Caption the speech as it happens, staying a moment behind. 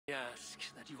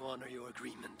ask that you honor your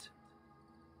agreement.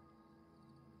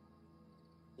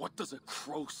 What does a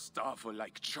crow staffer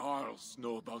like Charles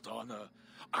know about honor?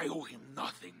 I owe him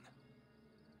nothing.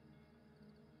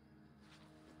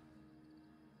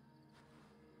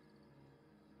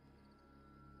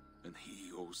 And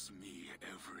he owes me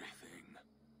everything.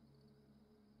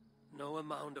 No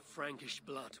amount of Frankish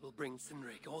blood will bring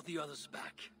Cynric or the others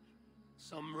back.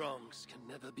 Some wrongs can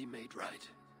never be made right.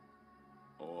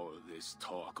 All this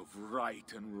talk of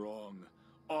right and wrong,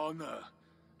 honor,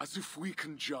 as if we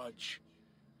can judge.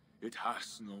 It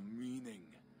has no meaning.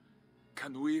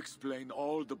 Can we explain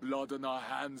all the blood on our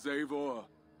hands, Eivor?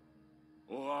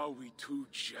 Or are we two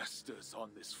jesters on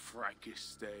this Frankish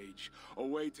stage,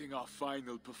 awaiting our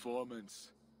final performance?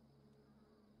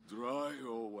 Draw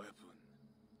your weapon.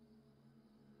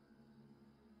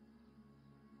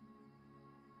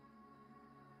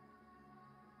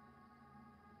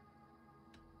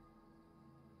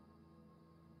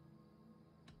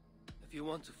 If you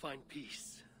want to find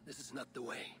peace, this is not the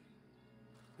way.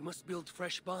 We must build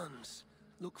fresh bonds.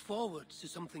 Look forward to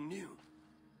something new.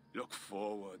 Look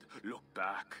forward, look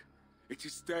back. It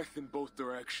is death in both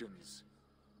directions.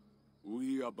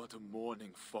 We are but a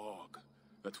morning fog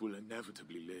that will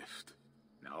inevitably lift.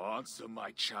 Now answer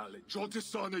my challenge, or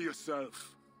dishonor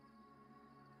yourself.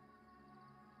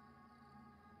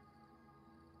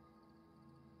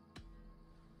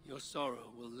 Your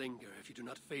sorrow will linger if you do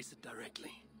not face it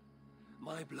directly.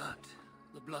 My blood,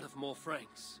 the blood of more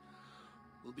Franks,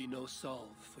 will be no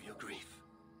salve for your grief.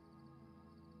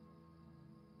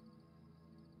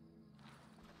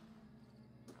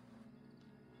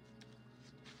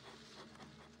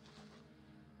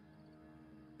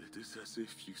 It is as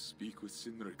if you speak with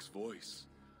Cynric's voice.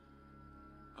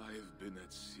 I have been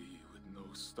at sea with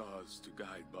no stars to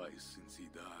guide by since he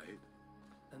died.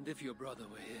 And if your brother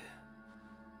were here,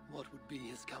 what would be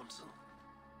his counsel?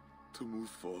 To move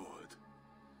forward.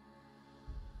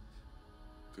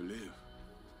 To live.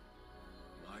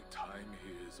 My time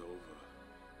here is over.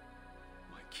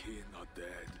 My kin are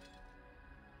dead.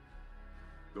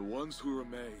 The ones who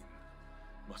remain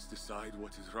must decide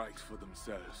what is right for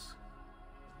themselves.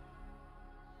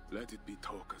 Let it be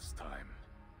Toka's time.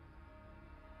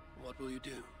 What will you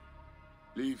do?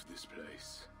 Leave this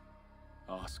place.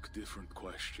 Ask different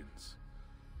questions.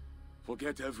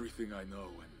 Forget everything I know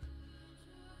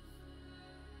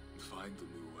and find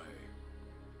a new way.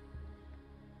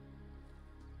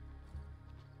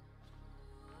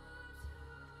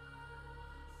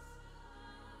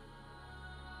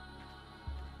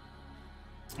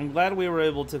 I'm glad we were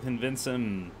able to convince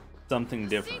him something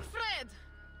different. Siegfried!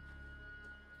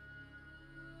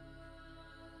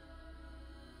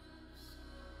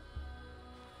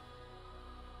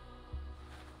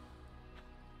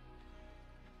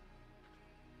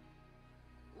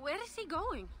 Where is he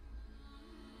going?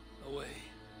 Away.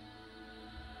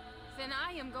 Then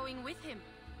I am going with him.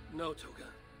 No, Toka.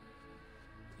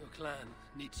 Your clan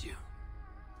needs you.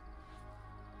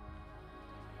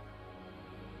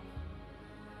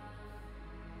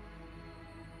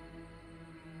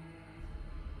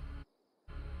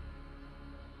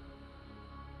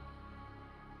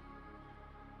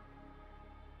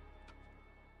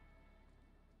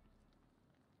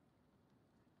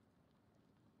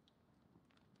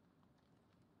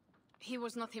 He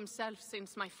was not himself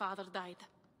since my father died.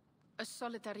 A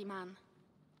solitary man.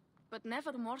 But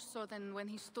never more so than when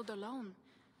he stood alone,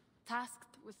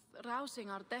 tasked with rousing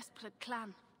our desperate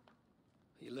clan.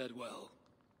 He led well,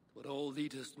 but all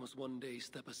leaders must one day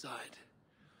step aside.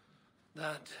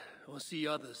 That, or see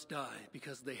others die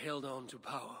because they held on to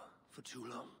power for too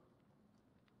long.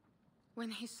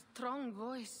 When his strong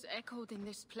voice echoed in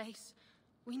this place,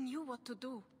 we knew what to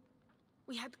do.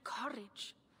 We had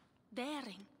courage,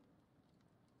 daring.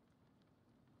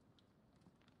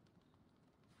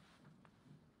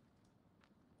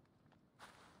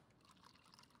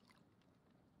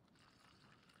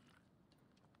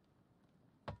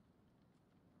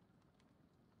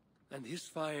 And his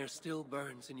fire still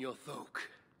burns in your folk.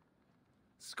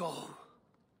 Skull.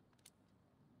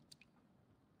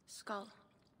 Skull.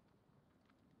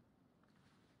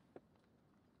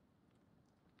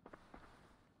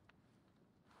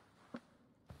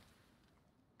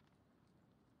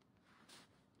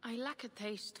 I lack a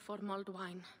taste for mulled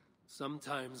wine.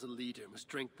 Sometimes a leader must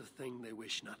drink the thing they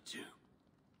wish not to.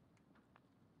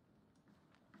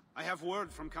 I have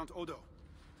word from Count Odo.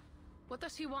 What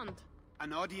does he want?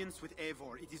 An audience with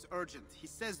Eivor. It is urgent. He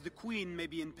says the Queen may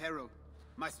be in peril.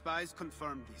 My spies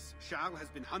confirmed this. Charles has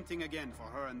been hunting again for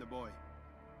her and the boy.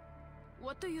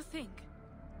 What do you think?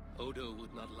 Odo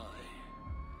would not lie.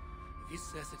 If he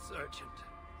says it's urgent,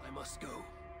 I must go.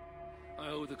 I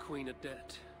owe the Queen a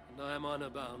debt, and I am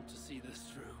honor-bound to see this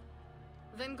through.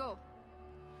 Then go.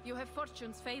 You have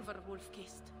fortune's favor,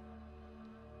 Wolf-Kissed.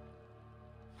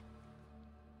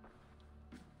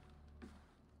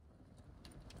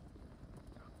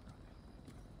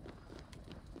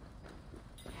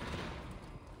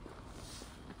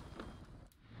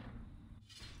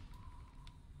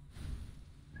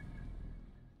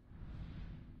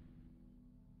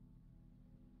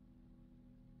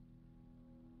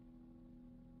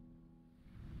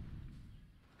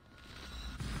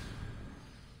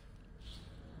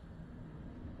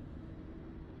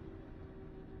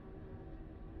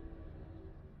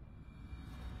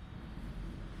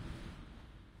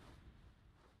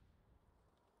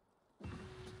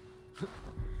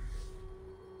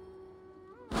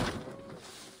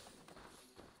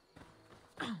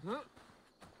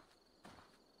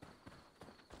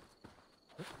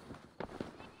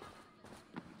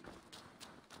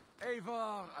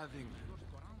 Eivor of England.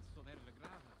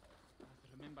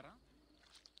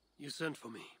 You sent for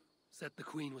me. Said the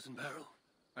Queen was in peril.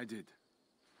 I did.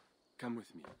 Come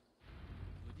with me.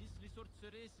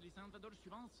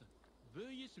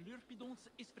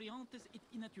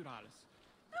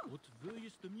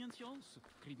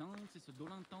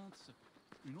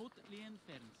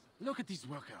 Look at these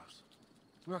workers.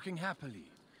 Working happily.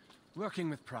 Working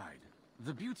with pride.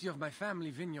 The beauty of my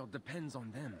family vineyard depends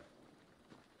on them.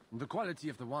 The quality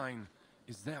of the wine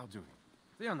is their doing.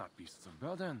 They are not beasts of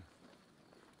burden.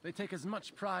 They take as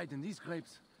much pride in these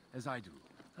grapes as I do.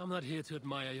 I'm not here to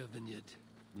admire your vineyard.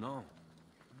 No.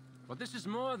 But this is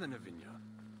more than a vineyard.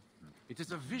 It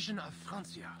is a vision of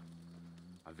Francia.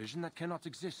 A vision that cannot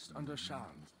exist under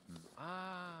Charles.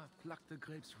 Ah, pluck the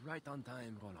grapes right on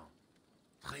time, Roland.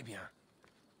 Très bien.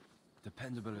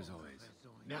 Dependable as always.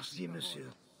 Merci,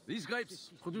 monsieur. These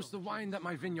grapes produce the wine that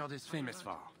my vineyard is famous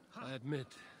for. I admit,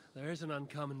 there is an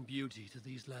uncommon beauty to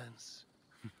these lands.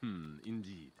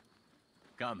 Indeed.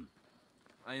 Come.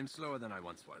 I am slower than I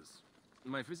once was.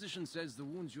 My physician says the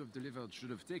wounds you have delivered should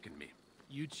have taken me.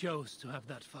 You chose to have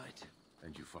that fight.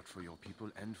 And you fought for your people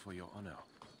and for your honor.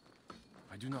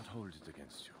 I do not hold it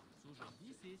against you.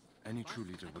 Any true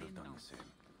leader would have done the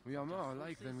same. We are more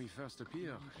alike than we first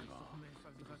appear, Eivor.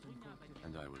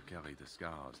 And I will carry the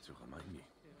scars to remind me.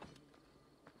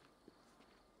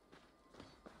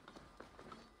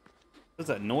 What's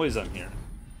that noise I'm hearing?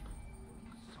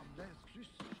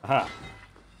 Aha.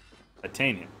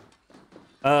 Titanium.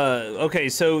 Okay,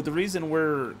 so the reason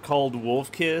we're called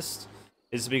Wolf-Kissed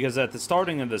is because at the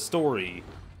starting of the story,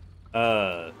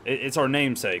 it's our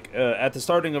namesake. At the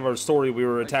starting of our story, we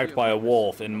were attacked by a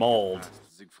wolf and mauled,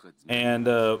 and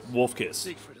Wolf-Kissed.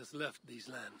 Siegfried has left these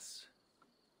lands.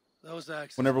 Those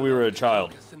axes Whenever we were a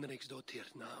child.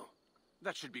 Now.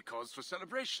 That should be cause for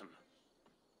celebration.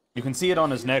 You can see it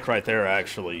on his neck right there,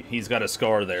 actually. He's got a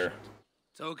scar there.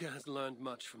 Toka has learned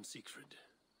much from Siegfried.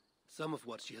 Some of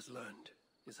what she has learned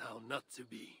is how not to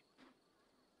be.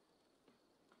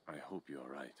 I hope you are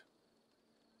right.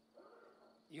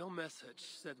 Your message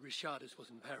said Richardis was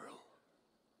in peril.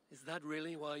 Is that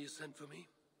really why you sent for me?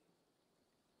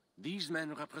 These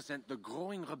men represent the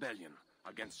growing rebellion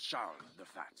against Charles the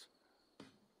Fat.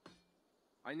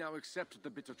 I now accept the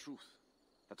bitter truth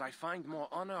that I find more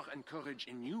honor and courage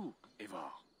in you,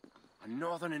 Eivor, a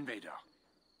northern invader,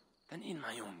 than in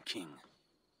my own king.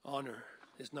 Honor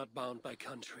is not bound by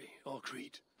country or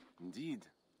creed. Indeed.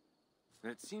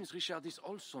 And it seems Richardis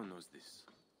also knows this.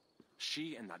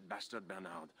 She and that bastard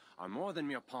Bernard are more than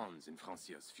mere pawns in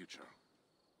Francia's future.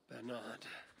 Bernard.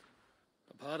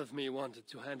 A part of me wanted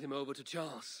to hand him over to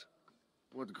Charles.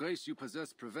 What grace you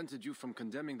possess prevented you from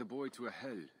condemning the boy to a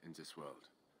hell in this world.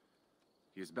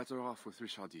 He is better off with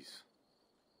Richardis.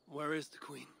 Where is the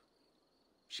Queen?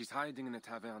 She's hiding in a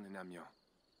tavern in Amiens,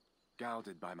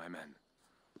 guarded by my men.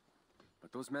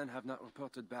 But those men have not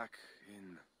reported back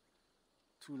in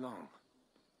too long.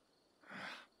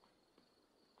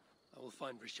 I will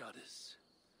find Richardis.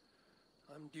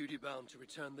 I'm duty-bound to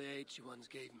return the aid she once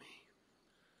gave me.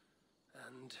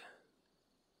 And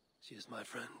she is my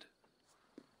friend.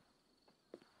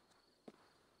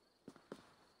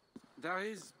 There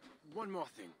is one more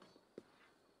thing.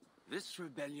 This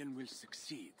rebellion will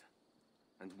succeed.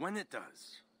 And when it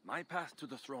does, my path to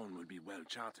the throne will be well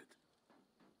charted.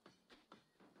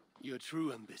 Your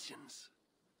true ambitions.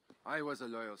 I was a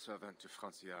loyal servant to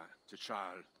Francia, to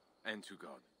Charles, and to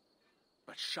God.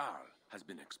 But Charles has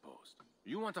been exposed.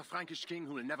 You want a Frankish king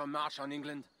who will never march on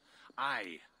England?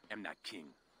 I am that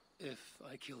king. If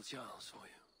I kill Charles for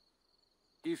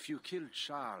you. If you killed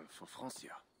Charles for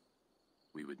Francia,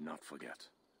 we would not forget.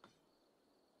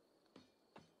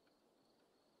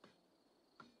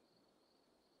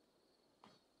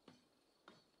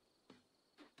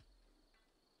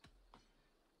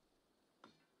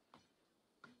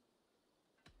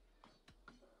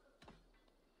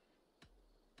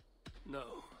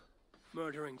 No.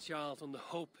 Murdering Charles on the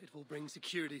hope it will bring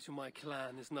security to my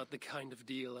clan is not the kind of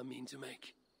deal I mean to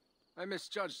make. I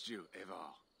misjudged you,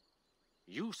 Evar.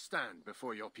 You stand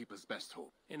before your people's best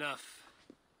hope. Enough.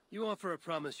 You offer a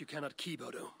promise you cannot keep,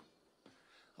 Odo.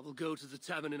 I will go to the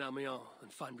tavern in Amiens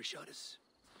and find Richardus.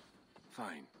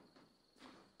 Fine.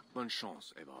 Bonne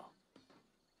chance, Evar.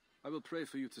 I will pray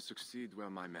for you to succeed where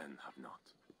my men have not.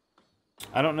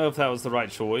 I don't know if that was the right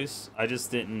choice. I just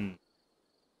didn't...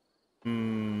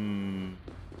 I'm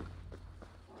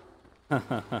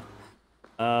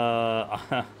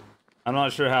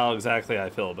not sure how exactly I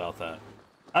feel about that.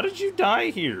 How did you die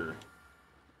here?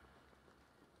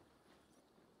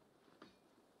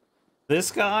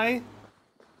 This guy?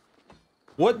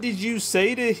 What did you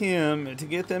say to him to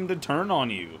get them to turn on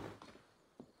you?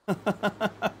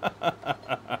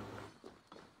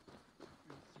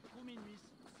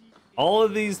 All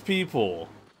of these people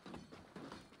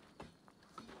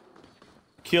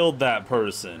killed that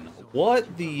person.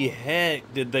 What the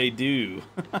heck did they do?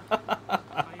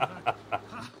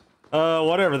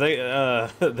 Whatever,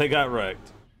 they got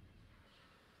wrecked.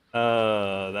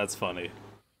 That's funny.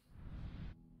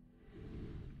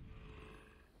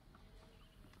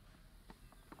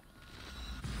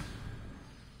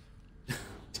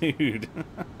 Dude.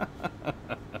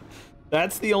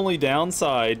 That's the only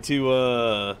downside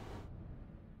to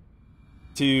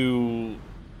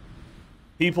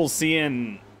people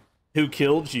seeing who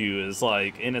killed you, is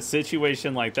like in a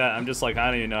situation like that. I'm just like, I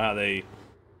don't even know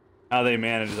how they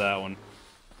manage that one.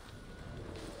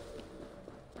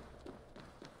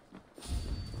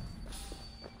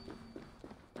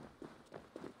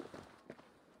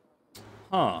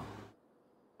 Huh.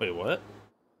 Wait, what?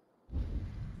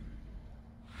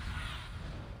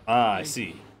 Ah, I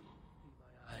see.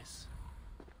 My eyes.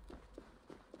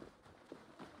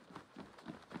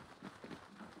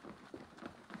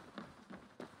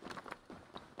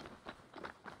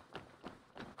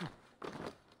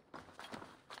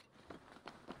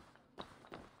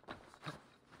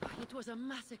 It was a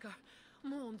massacre.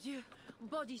 Mon Dieu.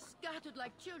 Bodies scattered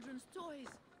like children's toys.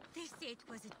 They say it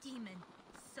was a demon.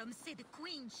 Some say the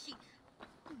queen, she...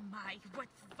 My, what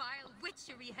vile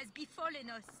witchery has befallen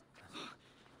us.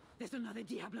 There's another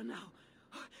Diablo now.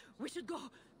 We should go.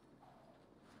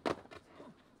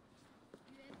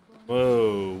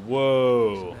 Whoa,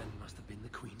 whoa. This man must have been the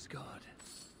Queen's guard.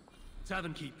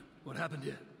 Tavern keep. What happened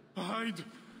here? Hide!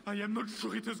 I am not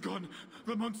sure it has gone.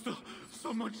 The monster,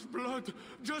 so much blood.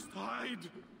 Just hide!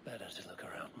 Better to look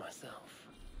around myself.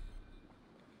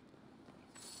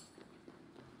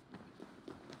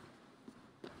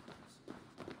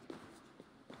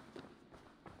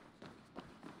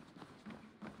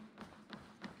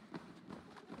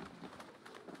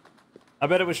 I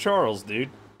bet it was Charles,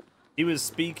 dude. He was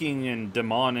speaking in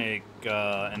demonic,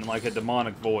 in like a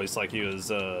demonic voice, like he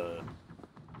was,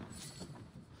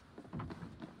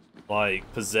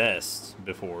 like possessed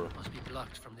before. Must be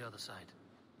blocked from the other side.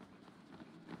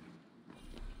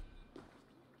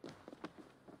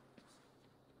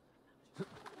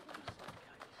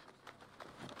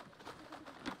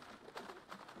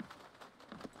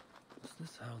 Is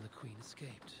this how the Queen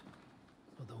escaped?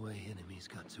 Or the way enemies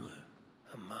got to her?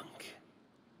 A monk.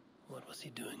 What was he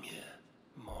doing here?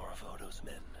 More of Odo's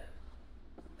men.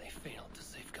 They failed to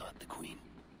safeguard the Queen.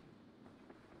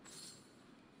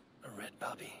 A red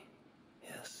poppy.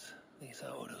 Yes, these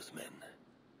are Odo's men.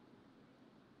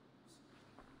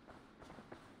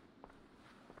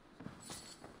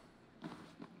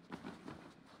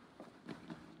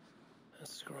 A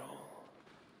scroll.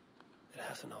 It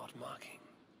has an odd marking.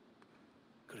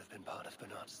 Could have been part of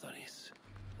Bernard's studies.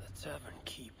 The Tavern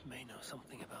Keep may know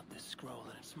something about this scroll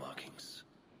and its markings.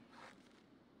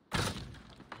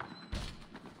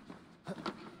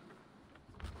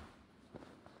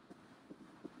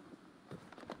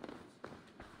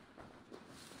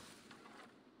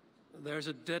 There's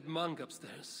a dead monk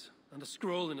upstairs, and a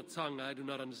scroll in a tongue I do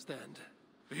not understand.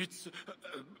 It's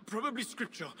probably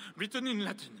scripture, written in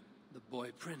Latin. The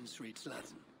boy prince reads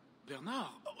Latin. Bernard?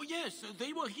 Oh yes,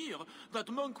 they were here. That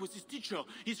monk was his teacher.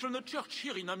 He's from the church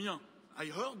here in Amiens. I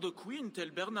heard the queen tell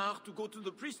Bernard to go to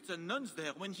the priests and nuns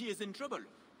there when he is in trouble.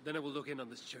 Then I will look in on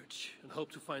this church, and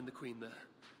hope to find the queen there.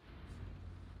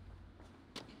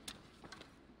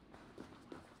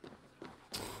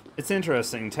 It's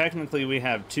interesting. Technically, we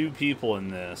have two people in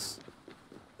this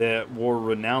that were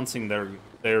renouncing their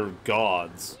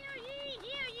gods. Hear ye,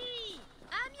 hear ye!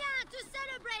 Amiens to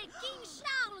celebrate King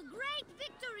Charles' great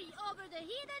victory over the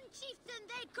heathen chieftain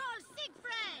they call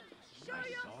Siegfried. Sure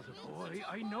you... saw the boy.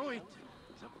 I know it.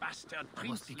 The bastard I prince.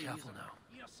 must be careful now.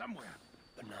 Here somewhere.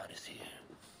 Bernard is here.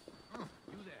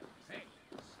 You there. Hey,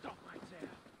 stop right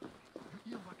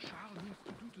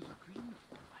to the queen.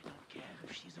 I don't care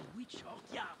if she's a witch or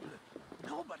diable.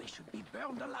 Nobody should be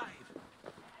burned alive.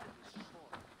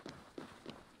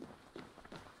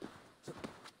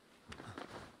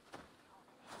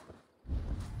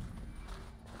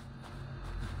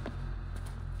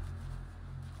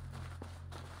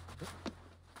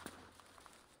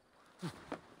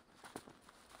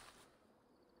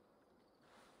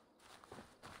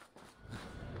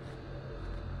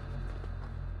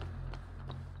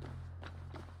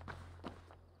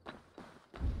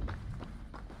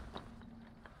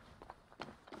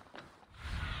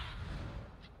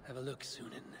 Have a look,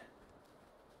 Sunan.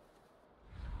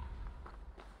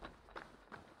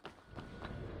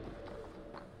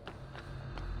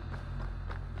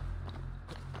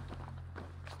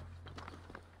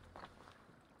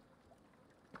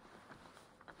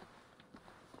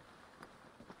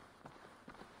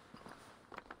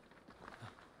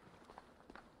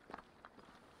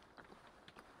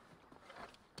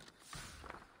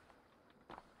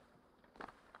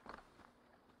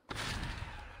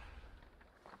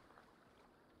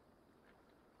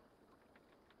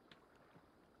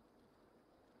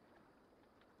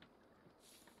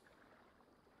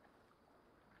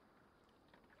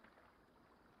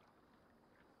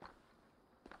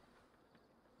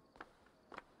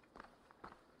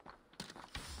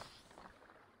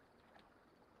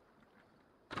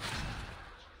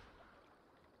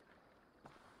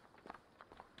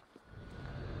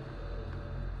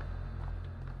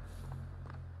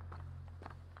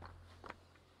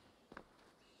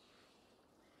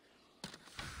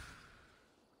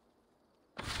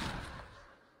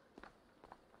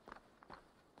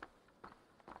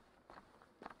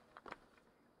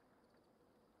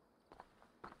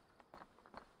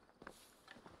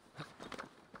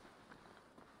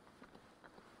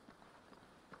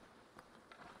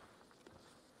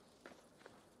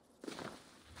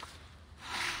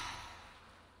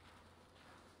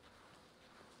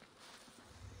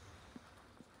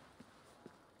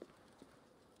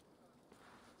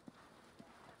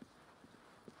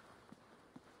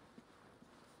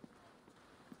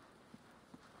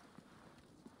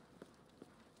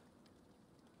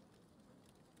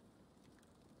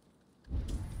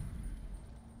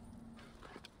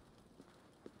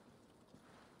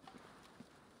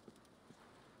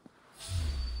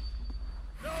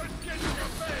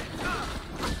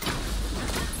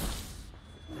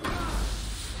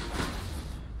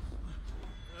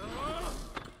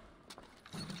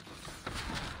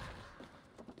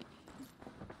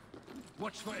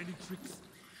 Watch for any tricks.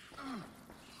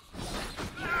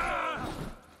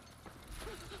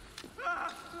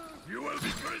 You will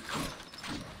be grateful.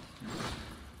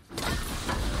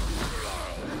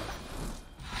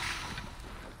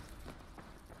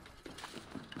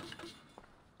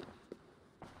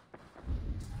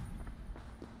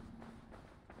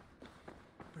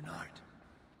 Bernard.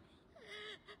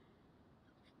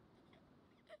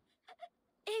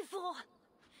 Eivor!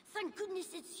 Thank goodness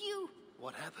it's you!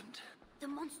 What happened? The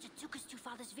monster took us to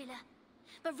Father's villa.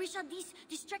 But Richardis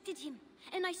distracted him,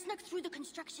 and I snuck through the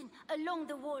construction, along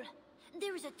the wall.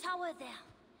 There is a tower there.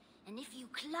 And if you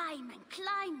climb and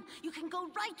climb, you can go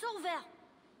right over!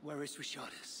 Where is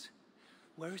Richardis?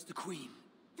 Where is the Queen?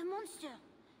 The monster.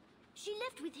 She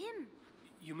left with him.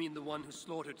 You mean the one who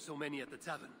slaughtered so many at the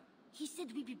tavern? He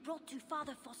said we'd be brought to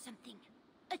Father for something.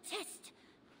 A test.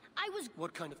 I was...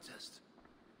 What kind of test?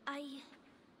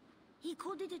 He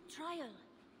called it a trial.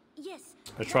 Yes.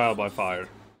 A trial by fire.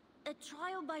 A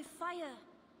trial by fire.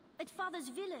 At Father's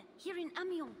villa, here in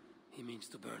Amiens. He means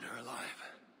to burn her alive.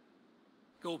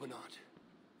 Go, Bernard.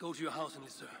 Go to your house in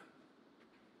Lisseur.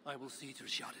 I will see to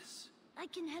Richardis. I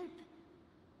can help.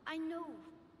 I know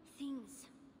things.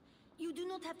 You do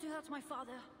not have to hurt my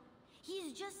father. He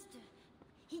is just...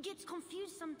 he gets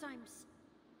confused sometimes.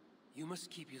 You must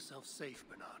keep yourself safe,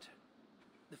 Bernard.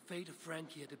 The fate of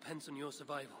Francia depends on your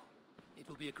survival. It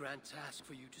will be a grand task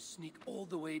for you to sneak all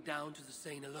the way down to the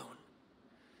Seine alone.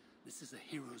 This is a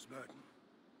hero's burden.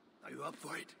 Are you up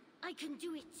for it? I can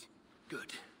do it.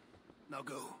 Good. Now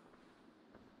go.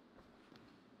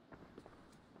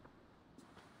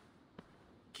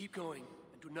 Keep going,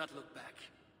 and do not look back.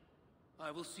 I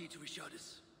will see to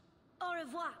Richardis. Au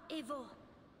revoir, Eivor.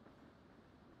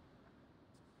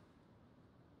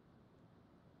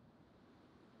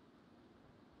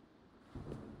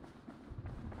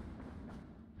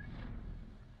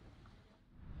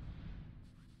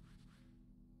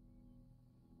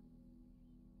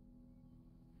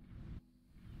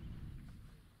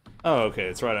 Oh, okay,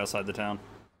 it's right outside the town.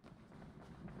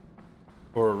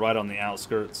 Or right on the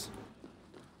outskirts.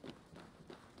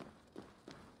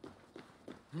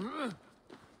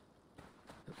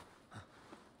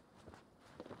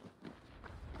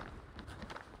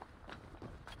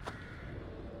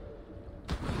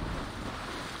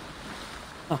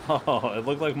 Oh, it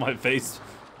looked like my face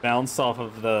bounced off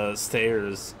of the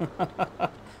stairs.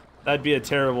 That'd be a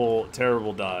terrible,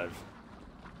 terrible dive.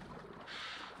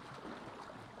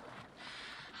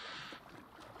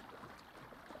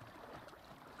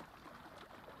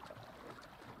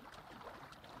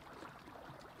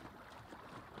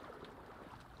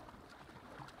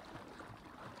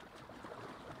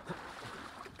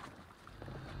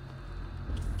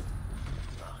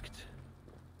 Locked.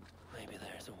 Maybe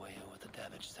there's a way over the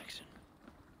damaged section.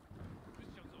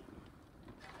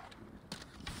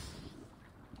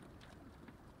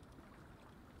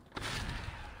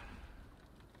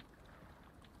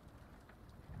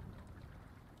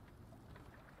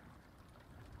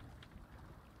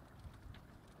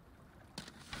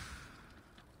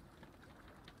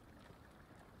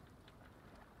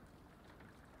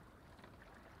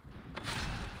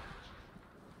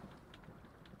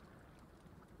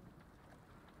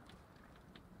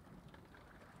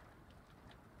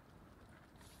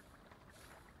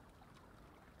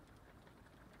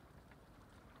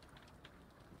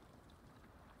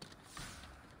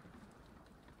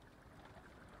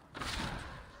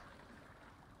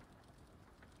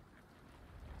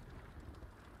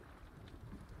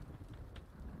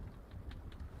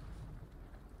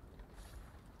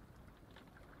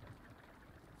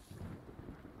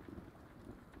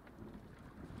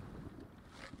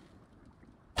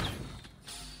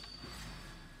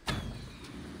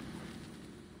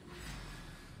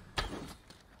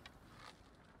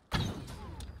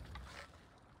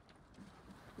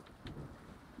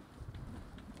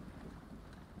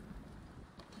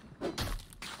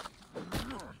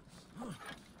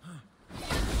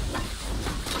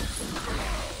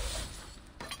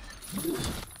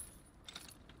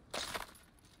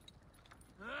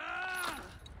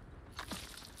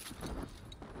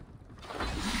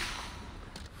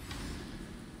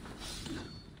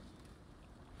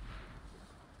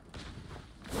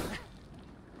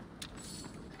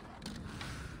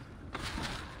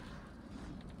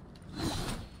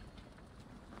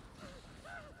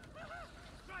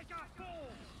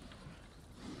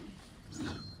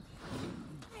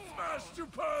 To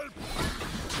pulp!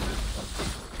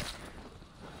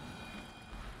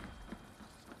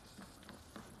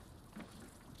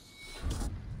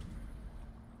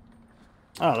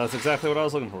 Oh, that's exactly what I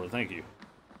was looking for. Thank you.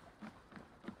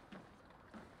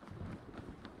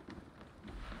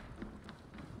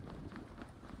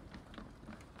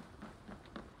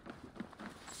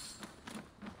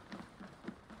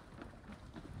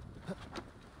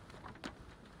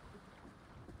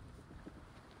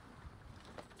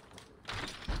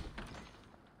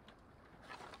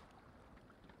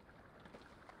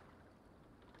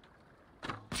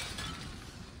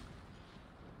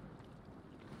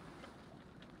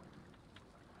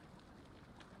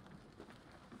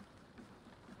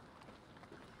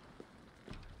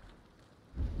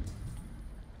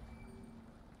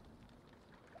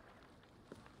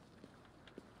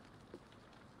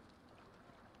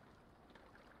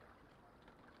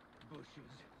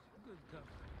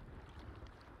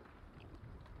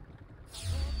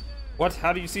 What?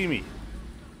 How do you see me?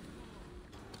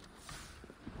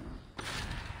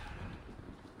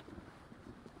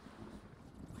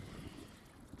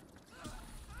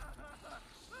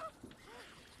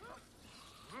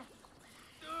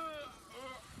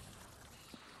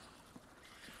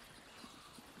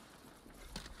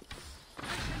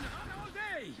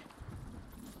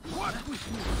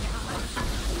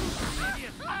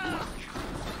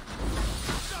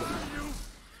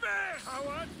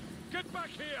 Get back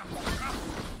here!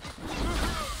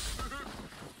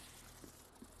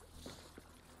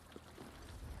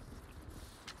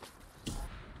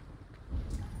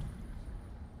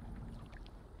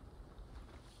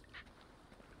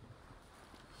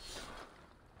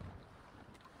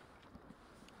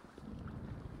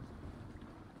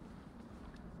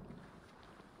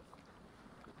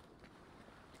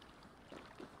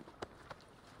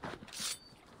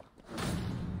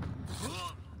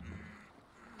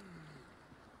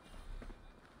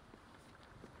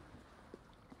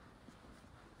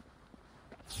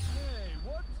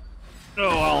 Oh,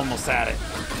 I almost had it.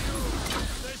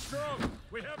 Stay strong.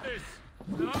 We have this.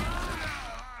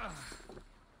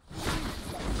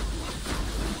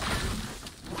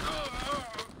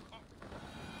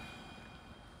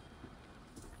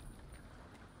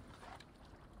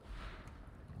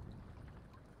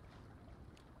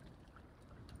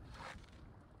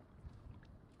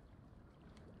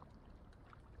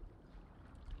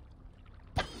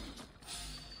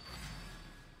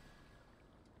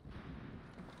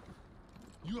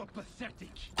 You're pathetic.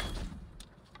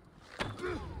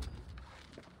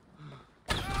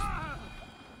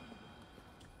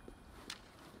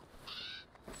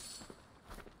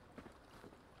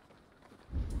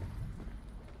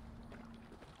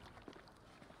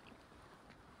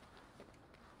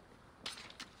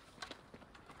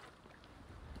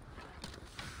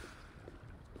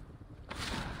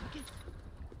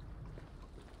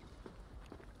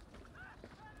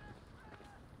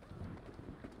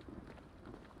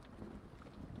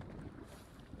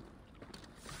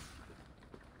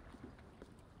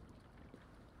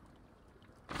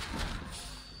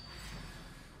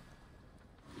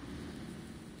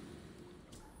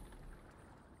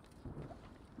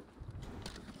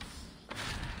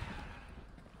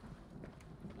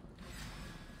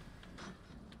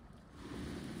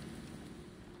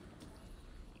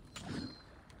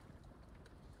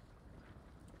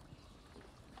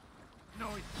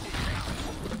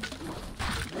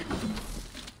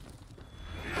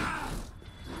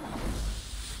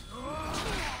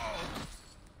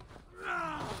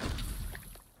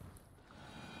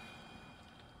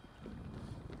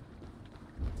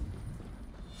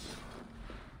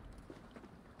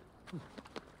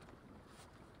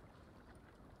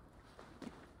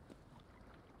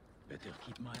 Better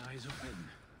keep my eyes open.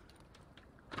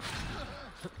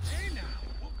 Hey now!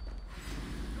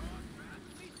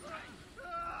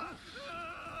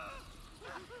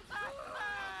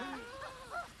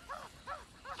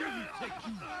 Can you take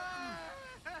you?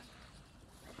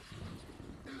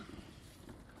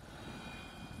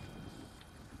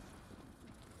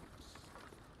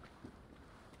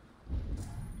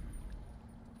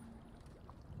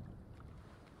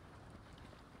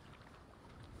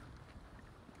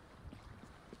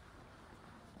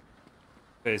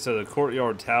 Okay, so the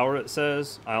courtyard tower, it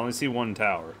says. I only see one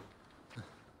tower.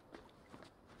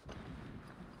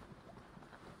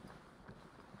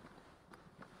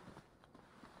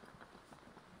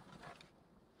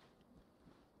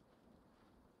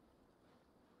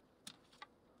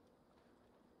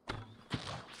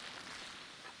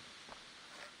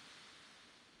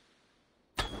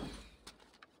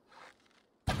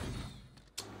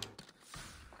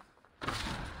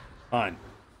 Fine.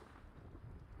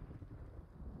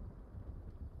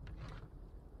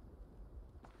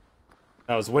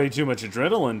 That was way too much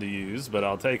adrenaline to use, but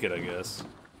I'll take it, I guess.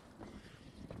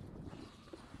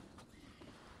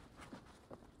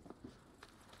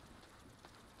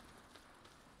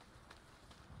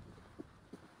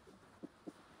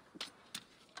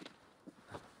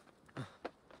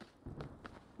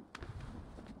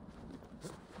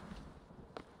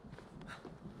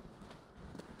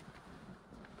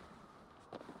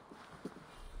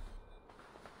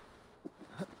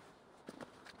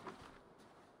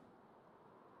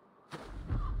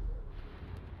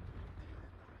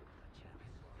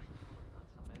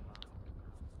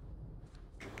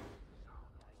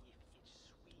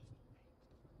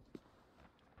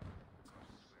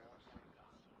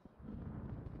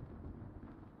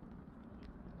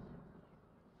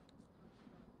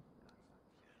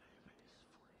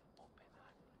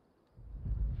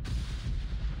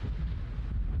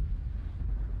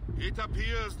 It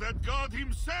appears that God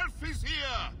himself is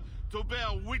here to bear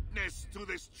witness to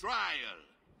this trial.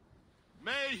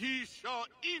 May he show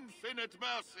infinite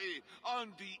mercy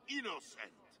on the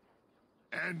innocent.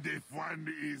 And if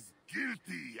one is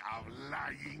guilty of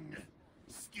lying,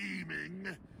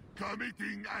 scheming,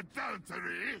 committing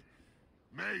adultery,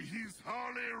 may his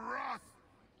holy wrath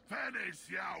punish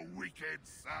your wicked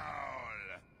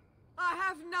soul. I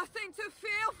have nothing to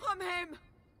fear from him.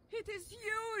 It is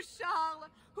you,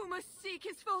 Charles, who must seek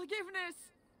his forgiveness.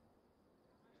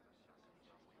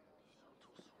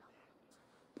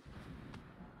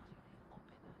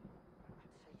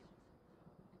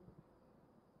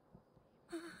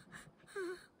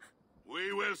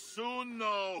 We will soon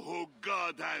know who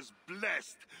God has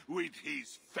blessed with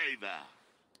his favor.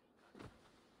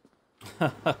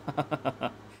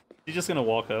 You just gonna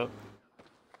walk up?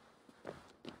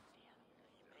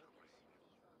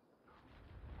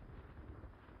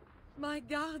 My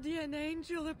guardian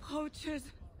angel approaches.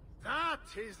 That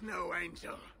is no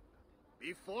angel.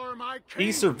 Before my king,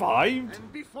 He survived?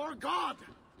 and before God,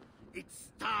 it's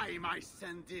time I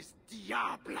send this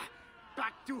diable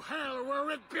back to hell where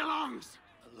it belongs.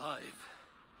 Alive.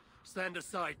 Stand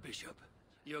aside, Bishop.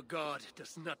 Your God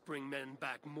does not bring men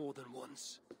back more than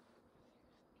once.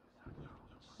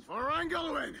 For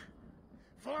Engelwin,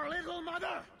 for Little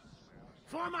Mother,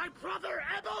 for my brother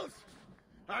Ebels,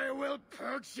 I will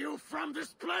purge you from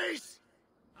this place!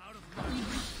 Out of my way.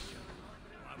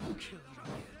 I will kill you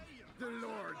again. The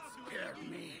Lord spared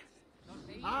me.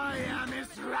 I am his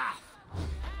wrath.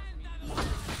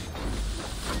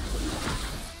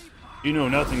 You know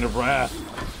nothing of wrath.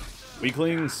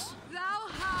 Weaklings. Thou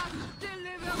hast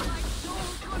delivered my soul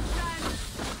from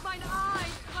death, mine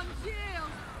eyes from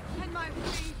tears, and my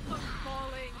feet from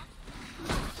falling.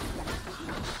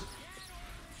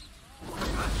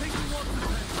 I think you want to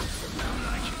play. Sound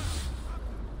like it.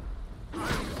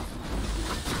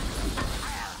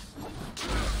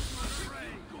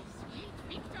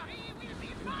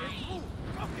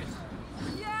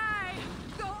 Yea,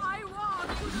 though I walk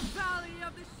through the valley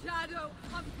of the shadow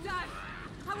of death,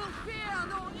 I will fear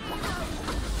no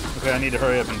evil. Okay, I need to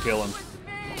hurry up and kill him. With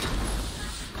me.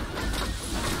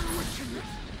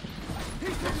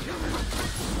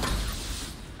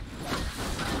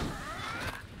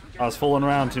 I was fooling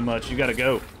around too much. You gotta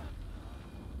go.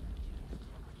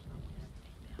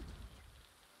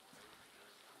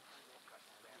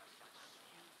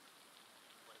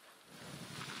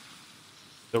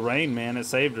 The rain, man, it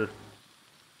saved her.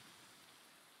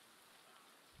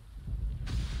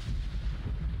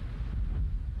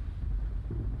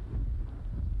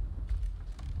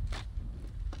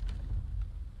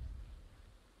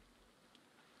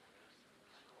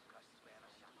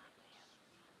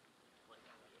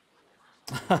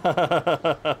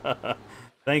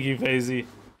 Thank you, Fazy.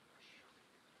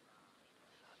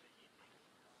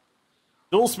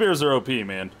 Dual spears are OP,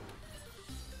 man.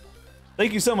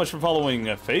 Thank you so much for following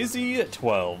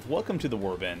Fazy12. Welcome to the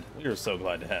warband. We are so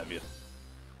glad to have you.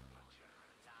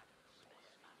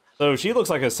 So she looks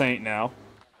like a saint now.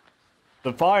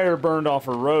 The fire burned off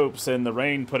her ropes and the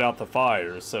rain put out the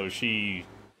fire, so she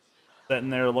sitting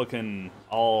there looking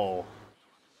all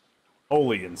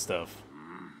holy and stuff.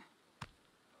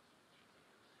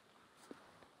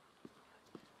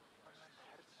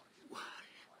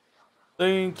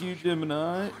 Thank you,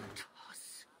 Gemini.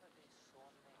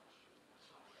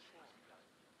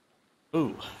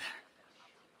 Ooh.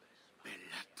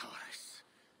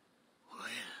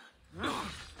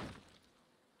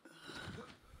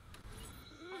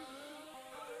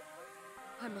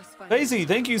 Daisy,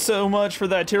 thank you so much for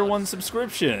that tier 1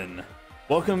 subscription.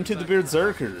 Welcome to the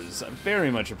Beardzerkers. I very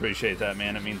much appreciate that,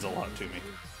 man. It means a lot to me.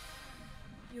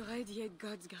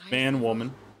 Man,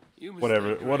 woman,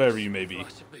 whatever you may be.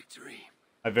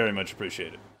 I very much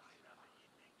appreciate it.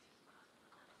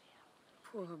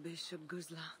 Poor Bishop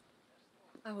Guzla.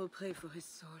 I will pray for his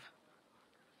soul.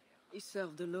 He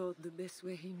served the Lord the best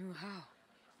way he knew how.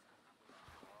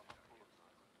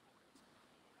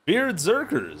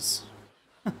 Beardzerkers.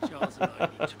 Charles and I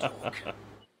need to talk.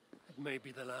 It may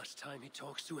be the last time he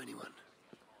talks to anyone.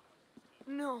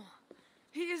 No.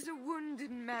 He is a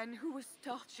wounded man who was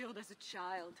tortured as a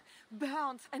child,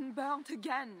 burnt and burnt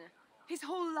again. His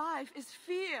whole life is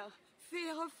fear.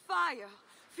 Fear of fire.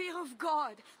 Fear of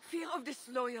God. Fear of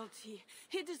disloyalty.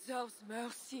 He deserves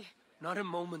mercy. Not a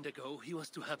moment ago, he was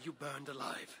to have you burned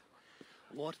alive.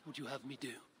 What would you have me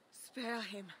do? Spare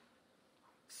him.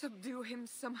 Subdue him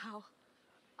somehow.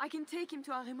 I can take him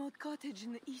to a remote cottage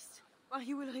in the east, where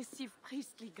he will receive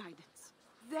priestly guidance.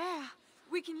 There,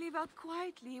 we can live out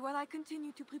quietly while I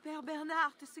continue to prepare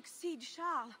Bernard to succeed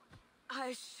Charles. I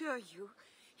assure you,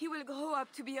 he will grow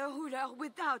up to be a ruler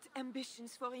without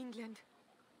ambitions for England.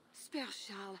 Spare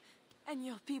Charles, and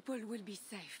your people will be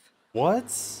safe.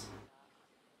 What?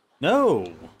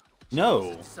 No.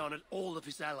 No. Dishonored all of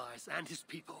his allies and his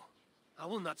people. I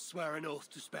will not swear an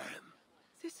oath to spare him.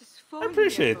 This is I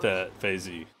appreciate that,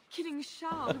 Fazy. Killing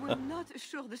Charles will not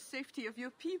assure the safety of your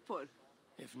people.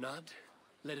 If not,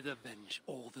 let it avenge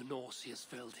all the Norse he has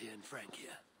felled here in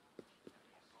Francia.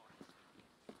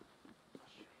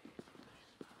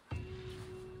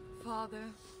 Father,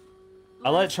 I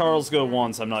let Charles go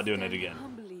once, I'm not doing it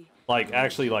again. Like,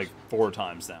 actually, like 4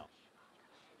 times now.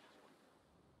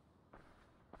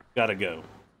 Gotta go.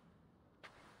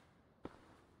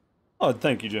 Oh,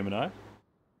 thank you, Gemini.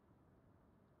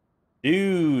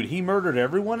 Dude, he murdered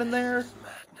everyone in there?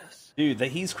 Dude,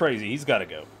 he's crazy. He's gotta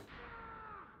go.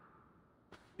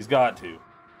 He's got to.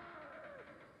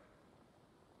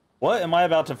 What am I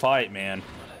about to fight, man?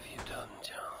 What have you done,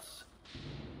 Charles?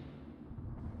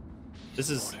 This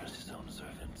is... his own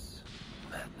servants.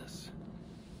 Madness.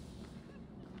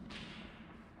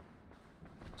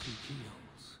 2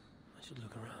 keyholes. I should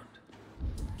look around.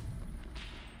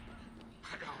 I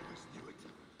always knew it.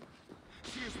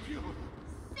 She is pure.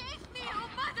 Save me, oh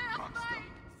mother of mine!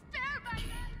 Spare my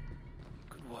life!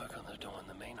 Good work on the door in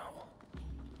the main hall.